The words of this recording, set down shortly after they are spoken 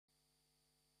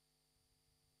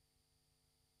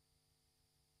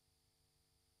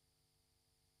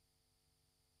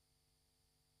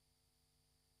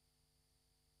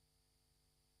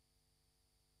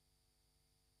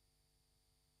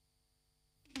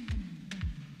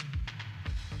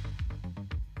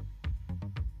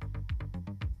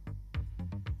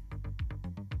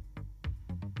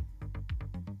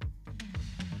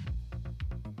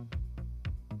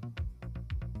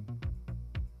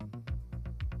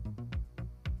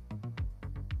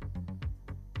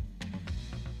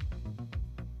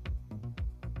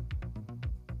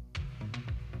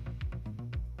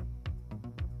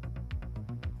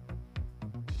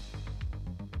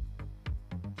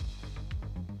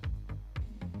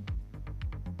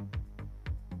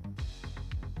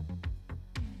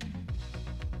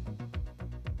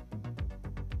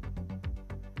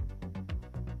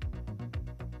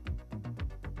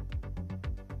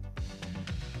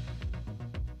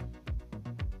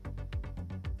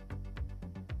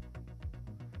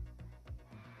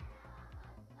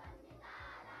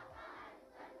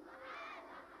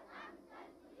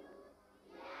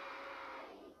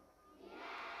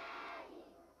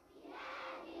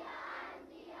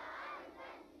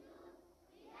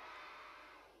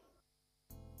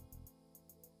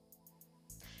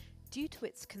Due to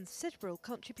its considerable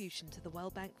contribution to the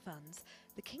World Bank funds,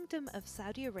 the Kingdom of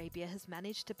Saudi Arabia has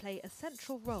managed to play a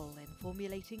central role in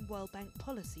formulating World Bank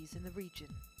policies in the region.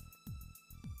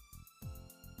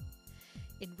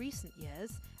 In recent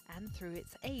years, and through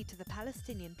its aid to the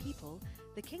Palestinian people,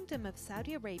 the Kingdom of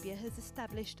Saudi Arabia has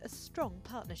established a strong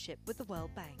partnership with the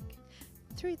World Bank.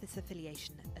 Through this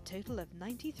affiliation, a total of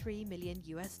 $93 million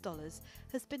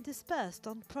has been dispersed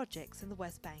on projects in the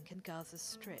West Bank and Gaza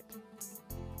Strip.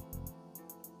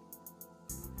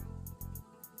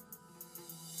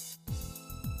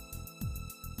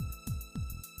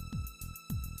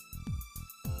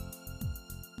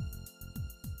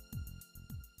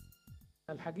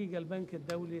 الحقيقة البنك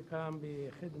الدولي قام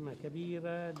بخدمة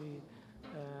كبيرة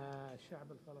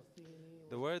للشعب الفلسطيني.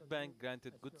 The World Bank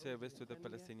granted good service to the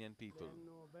Palestinian people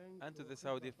and to the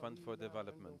Saudi Fund for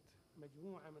Development.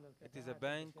 It is a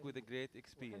bank with a great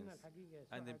experience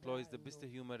and employs the best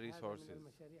human resources.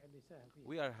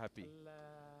 We are happy.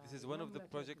 This is one of the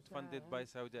projects funded by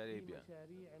Saudi Arabia.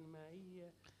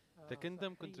 The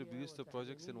Kingdom contributes to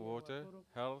projects in water,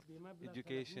 health,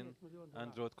 education,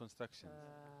 and road construction.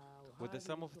 With a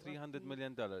sum of $300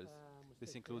 million,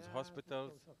 this includes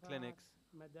hospitals, clinics,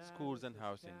 schools, and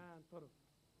housing.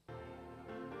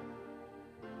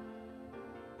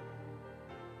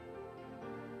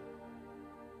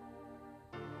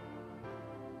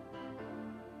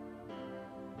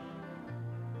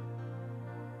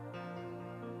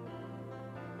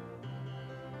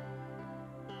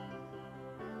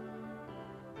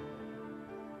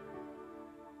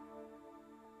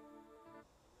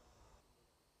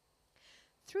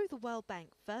 Through the World Bank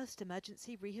First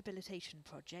Emergency Rehabilitation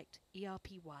Project,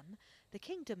 ERP1, the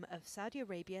Kingdom of Saudi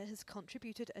Arabia has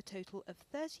contributed a total of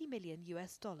 $30 million.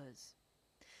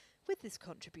 With this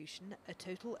contribution, a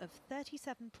total of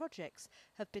 37 projects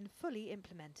have been fully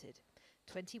implemented,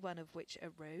 21 of which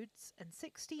are roads and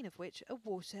 16 of which are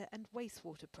water and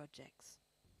wastewater projects.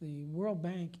 The World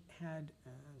Bank had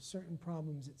certain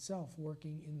problems itself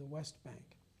working in the West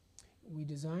Bank. We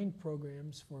designed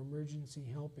programs for emergency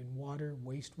help in water,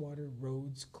 wastewater,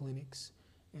 roads, clinics,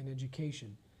 and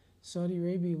education. Saudi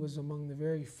Arabia was among the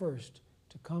very first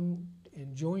to come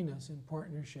and join us in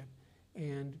partnership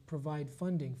and provide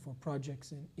funding for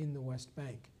projects in the West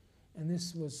Bank. And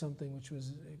this was something which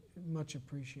was much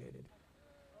appreciated.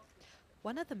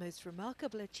 One of the most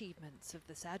remarkable achievements of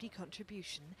the Saudi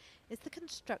contribution is the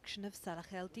construction of Salah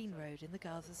el-Din Road in the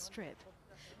Gaza Strip.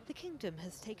 The Kingdom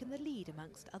has taken the lead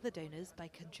amongst other donors by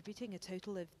contributing a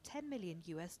total of $10 million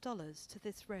to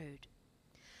this road.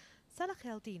 Salah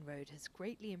el-Din Road has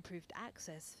greatly improved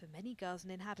access for many Gazan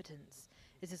inhabitants.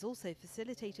 It has also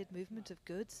facilitated movement of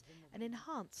goods and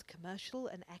enhanced commercial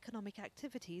and economic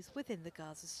activities within the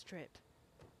Gaza Strip.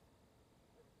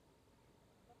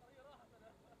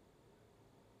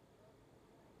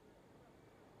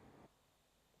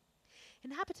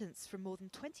 Inhabitants from more than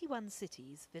 21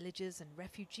 cities, villages and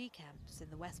refugee camps in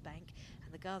the West Bank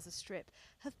and the Gaza Strip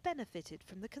have benefited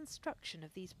from the construction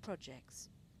of these projects.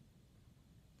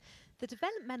 The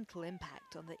developmental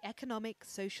impact on the economic,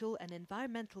 social and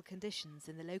environmental conditions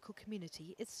in the local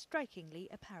community is strikingly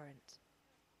apparent.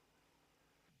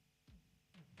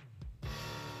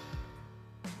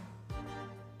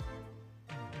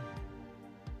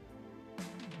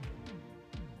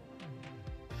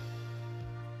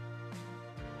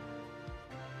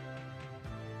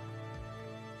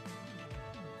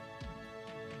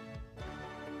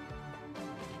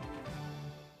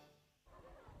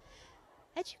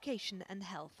 Education and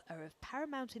health are of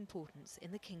paramount importance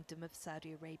in the Kingdom of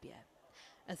Saudi Arabia.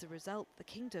 As a result, the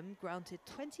Kingdom granted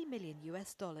 $20 million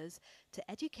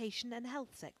to education and health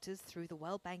sectors through the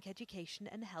World Bank Education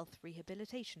and Health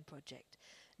Rehabilitation Project,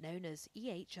 known as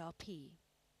EHRP.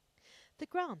 The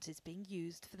grant is being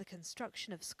used for the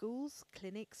construction of schools,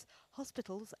 clinics,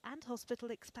 hospitals and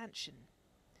hospital expansion.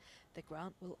 The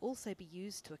grant will also be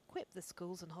used to equip the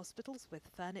schools and hospitals with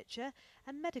furniture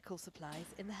and medical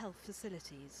supplies in the health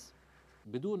facilities.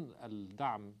 بدون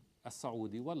الدعم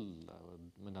السعودي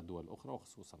ومن الدول الأخرى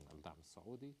وخصوصا الدعم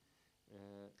السعودي.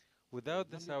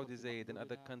 Without the Saudi's aid and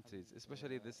other countries,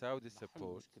 especially the Saudi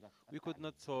support, we could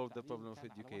not solve the problem of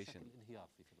education.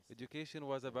 Education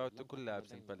was about to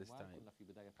collapse in Palestine.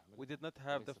 We did not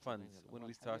have the funds when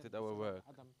we started our work.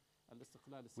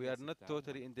 We are not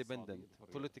totally independent,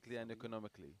 politically and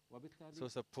economically, so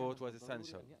support was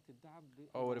essential.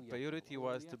 Our priority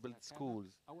was to build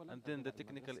schools, and then the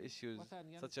technical issues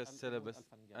such as syllabus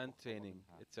and training,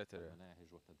 etc.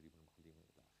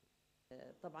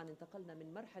 طبعا انتقلنا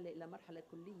من مرحلة إلى مرحلة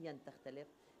كليا تختلف.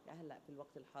 هلا في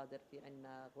الوقت الحاضر في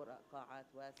عنا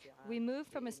قاعات واسعة. We moved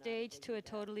from a stage to a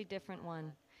totally different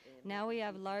one. Now we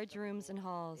have large rooms and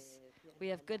halls. We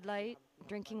have good light,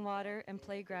 drinking water, and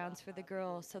playgrounds for the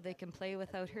girls so they can play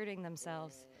without hurting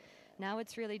themselves. Now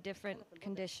it's really different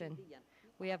condition.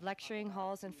 We have lecturing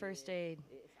halls and first aid.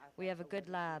 We have a good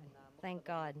lab, thank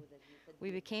God.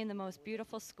 We became the most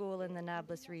beautiful school in the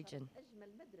Nablus region.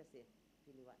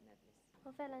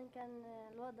 وفعلا كان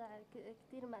الوضع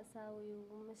كتير مأساوي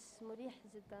ومش مريح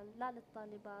جدا لا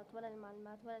للطالبات ولا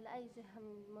للمعلمات ولا لأي جهة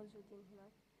من الموجودين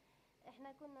هناك.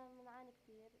 احنا كنا بنعاني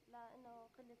كتير لأنه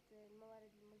قلة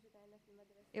الموارد الموجودة عندنا في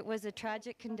المدرسة. It was a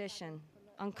tragic condition,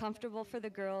 uncomfortable for the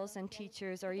girls and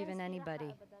teachers or even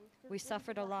anybody. We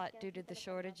suffered a lot due to the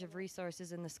shortage of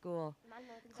resources in the school.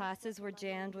 Classes were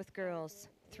jammed with girls,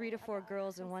 3 to 4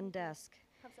 girls in one desk.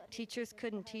 Teachers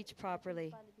couldn't teach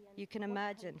properly. You can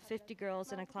imagine 50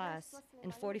 girls in a class.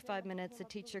 In 45 minutes, a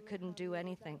teacher couldn't do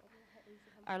anything.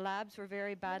 Our labs were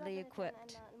very badly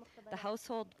equipped. The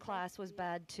household class was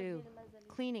bad too.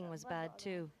 Cleaning was bad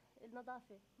too.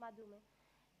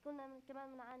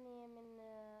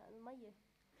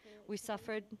 We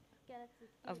suffered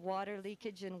of water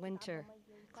leakage in winter.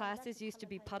 Classes used to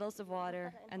be puddles of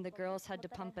water, and the girls had to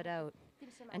pump it out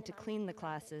and to clean the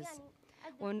classes.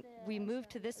 When we moved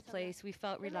to this place, we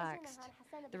felt relaxed.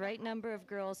 The right number of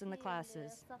girls in the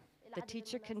classes. The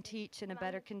teacher can teach in a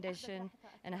better condition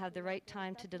and have the right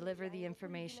time to deliver the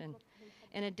information.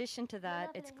 In addition to that,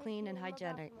 it's clean and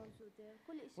hygienic.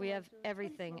 We have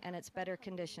everything and it's better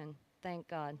condition. Thank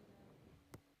God.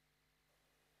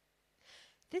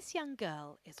 This young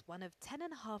girl is one of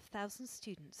 10,500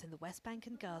 students in the West Bank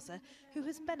and Gaza who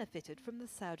has benefited from the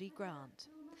Saudi grant.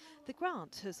 The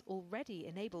grant has already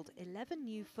enabled 11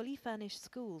 new fully furnished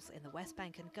schools in the West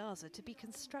Bank and Gaza to be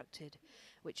constructed,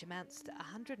 which amounts to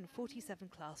 147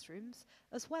 classrooms,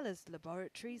 as well as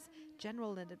laboratories,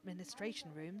 general and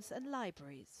administration rooms and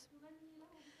libraries.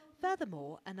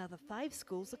 Furthermore, another 5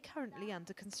 schools are currently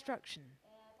under construction.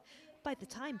 By the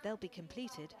time they'll be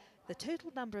completed, the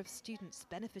total number of students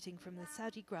benefiting from the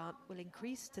Saudi grant will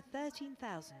increase to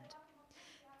 13,000.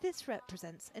 This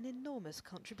represents an enormous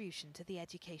contribution to the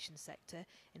education sector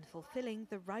in fulfilling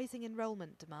the rising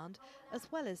enrolment demand,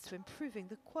 as well as to improving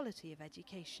the quality of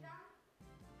education.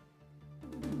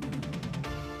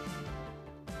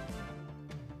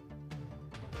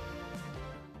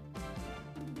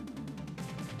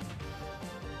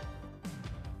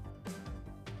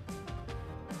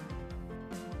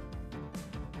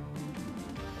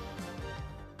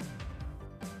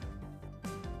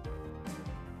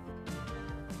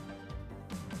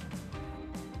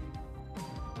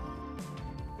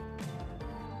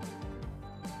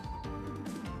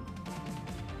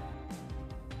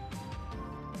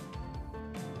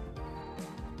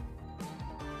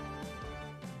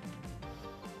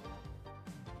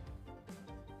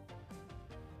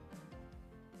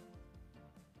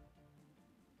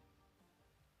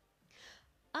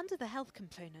 Under the health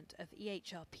component of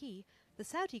EHRP, the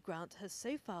Saudi grant has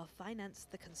so far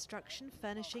financed the construction,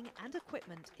 furnishing and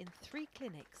equipment in 3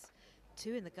 clinics,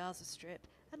 2 in the Gaza Strip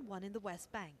and 1 in the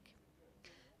West Bank.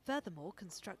 Furthermore,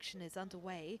 construction is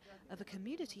underway of a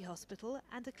community hospital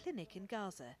and a clinic in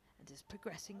Gaza and is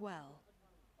progressing well.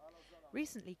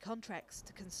 Recently, contracts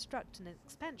to construct an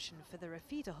expansion for the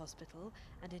Rafida Hospital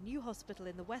and a new hospital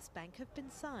in the West Bank have been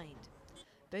signed.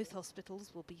 Both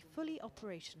hospitals will be fully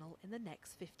operational in the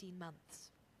next 15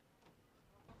 months.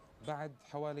 بعد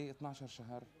حوالي 12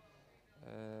 شهر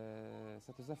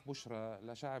ستزف بشرى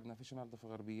لشعبنا في شمال الضفة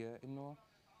الغربية إنه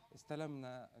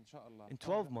استلمنا إن شاء الله. In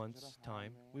 12 months'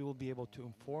 time, we will be able to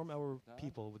inform our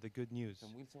people with the good news.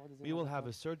 We will have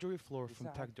a surgery floor from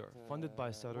Tagdor, funded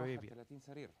by Saudi Arabia.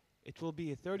 It will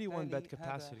be a 31-bed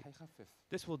capacity.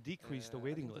 This will decrease the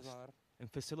waiting list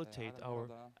and facilitate our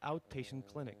outpatient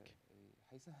clinic.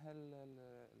 حيسهل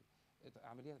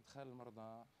عمليات إدخال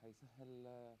المرضى،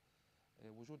 حيسهل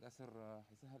وجود أسرة،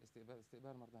 حيسهل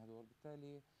استقبال المرضى هذول.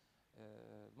 بالتالي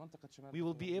منطقة شمال We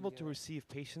will be able to receive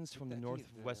patients from the north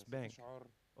of West Bank.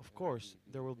 Of course,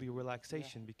 there will be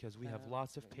relaxation because we have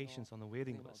lots of patients on the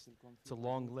waiting list. It's a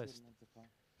long list.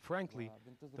 Frankly,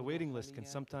 the waiting list can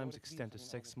sometimes extend to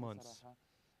 6 months.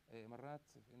 مرات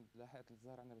لاحقة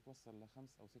الانتظار عندنا بتوصل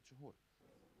ل5 أو 6 شهور.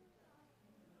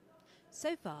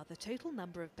 So far, the total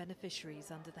number of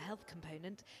beneficiaries under the health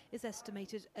component is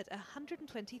estimated at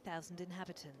 120,000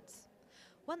 inhabitants.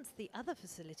 Once the other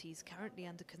facilities currently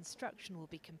under construction will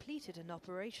be completed and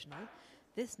operational,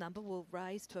 this number will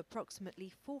rise to approximately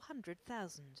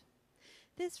 400,000.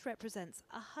 This represents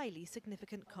a highly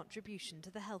significant contribution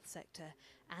to the health sector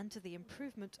and to the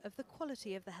improvement of the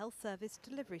quality of the health service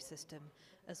delivery system,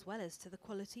 as well as to the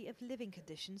quality of living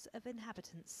conditions of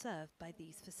inhabitants served by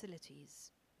these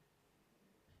facilities.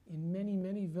 In many,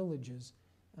 many villages,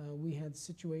 we had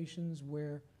situations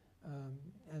where,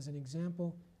 as an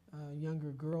example,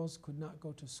 younger girls could not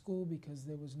go to school because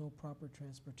there was no proper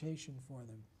transportation for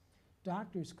them.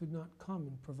 Doctors could not come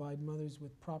and provide mothers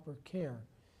with proper care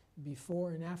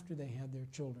before and after they had their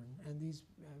children. And these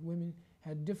women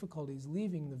had difficulties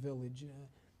leaving the village.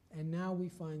 And now we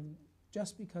find,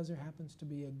 just because there happens to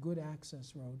be a good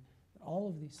access road, that all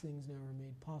of these things now are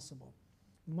made possible.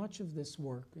 Much of this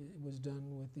work was done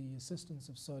with the assistance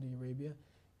of Saudi Arabia.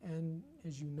 And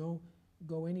as you know,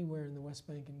 go anywhere in the West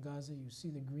Bank and Gaza, you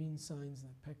see the green signs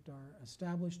that PECDAR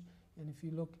established. And if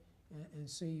you look and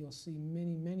see, you'll see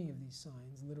many, many of these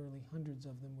signs, literally hundreds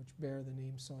of them, which bear the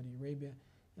name Saudi Arabia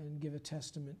and give a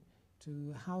testament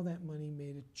to how that money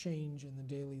made a change in the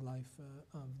daily life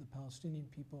of the Palestinian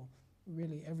people,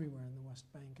 really everywhere in the West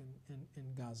Bank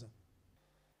and Gaza.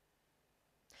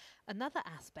 Another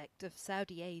aspect of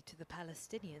Saudi aid to the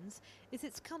Palestinians is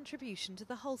its contribution to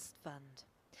the Holst Fund.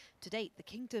 To date, the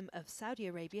Kingdom of Saudi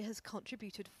Arabia has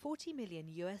contributed $40 million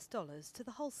to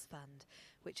the Holst Fund,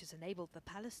 which has enabled the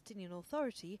Palestinian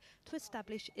Authority to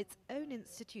establish its own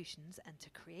institutions and to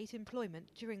create employment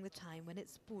during the time when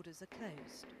its borders are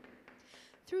closed.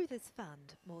 Through this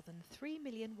fund, more than 3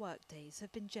 million workdays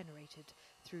have been generated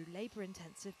through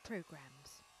labour-intensive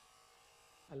programs.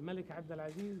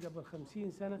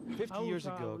 50 years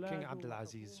ago, King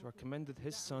Abdulaziz recommended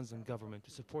his sons and government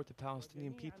to support the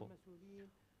Palestinian people.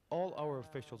 All our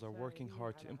officials are working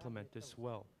hard to implement this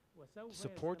well. The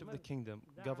support of the kingdom,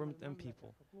 government and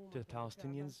people to the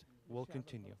Palestinians will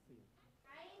continue.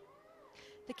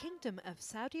 The Kingdom of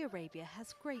Saudi Arabia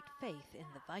has great faith in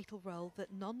the vital role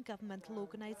that non-governmental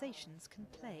organisations can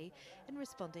play in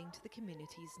responding to the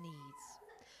community's needs.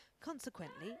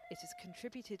 Consequently, it has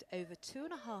contributed over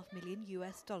 $2.5 million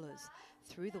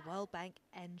through the World Bank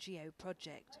NGO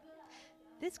project.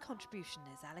 This contribution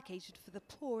is allocated for the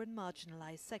poor and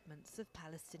marginalised segments of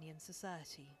Palestinian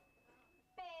society.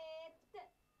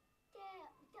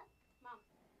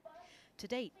 To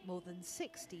date, more than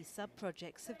 60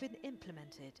 sub-projects have been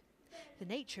implemented. The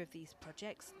nature of these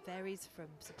projects varies from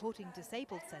supporting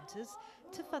disabled centres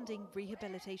to funding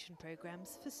rehabilitation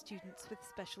programmes for students with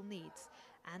special needs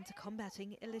and to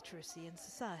combating illiteracy in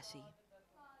society.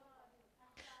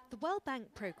 The World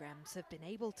Bank programmes have been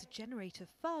able to generate a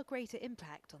far greater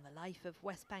impact on the life of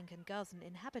West Bank and Gazan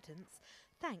inhabitants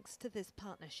thanks to this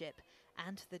partnership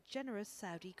and to the generous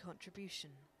Saudi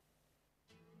contribution.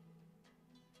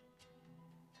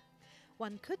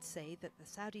 One could say that the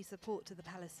Saudi support to the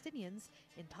Palestinians,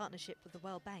 in partnership with the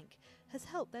World Bank, has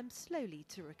helped them slowly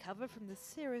to recover from the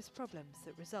serious problems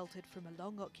that resulted from a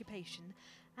long occupation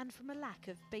and from a lack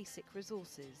of basic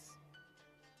resources.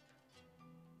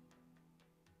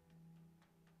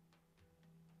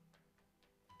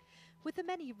 With the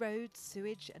many roads,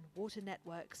 sewage and water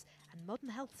networks and modern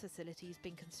health facilities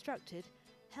being constructed,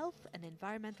 health and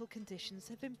environmental conditions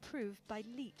have improved by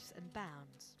leaps and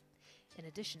bounds. In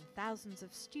addition, thousands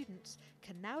of students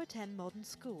can now attend modern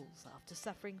schools after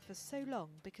suffering for so long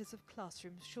because of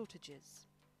classroom shortages.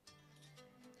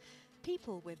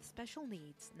 People with special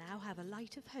needs now have a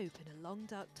light of hope in a long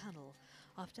dark tunnel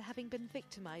after having been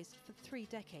victimised for 3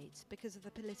 decades because of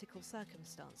the political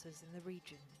circumstances in the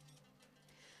region.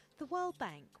 The World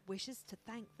Bank wishes to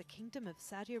thank the Kingdom of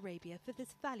Saudi Arabia for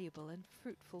this valuable and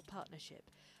fruitful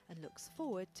partnership and looks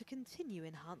forward to continue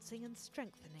enhancing and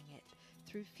strengthening it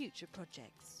through future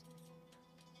projects.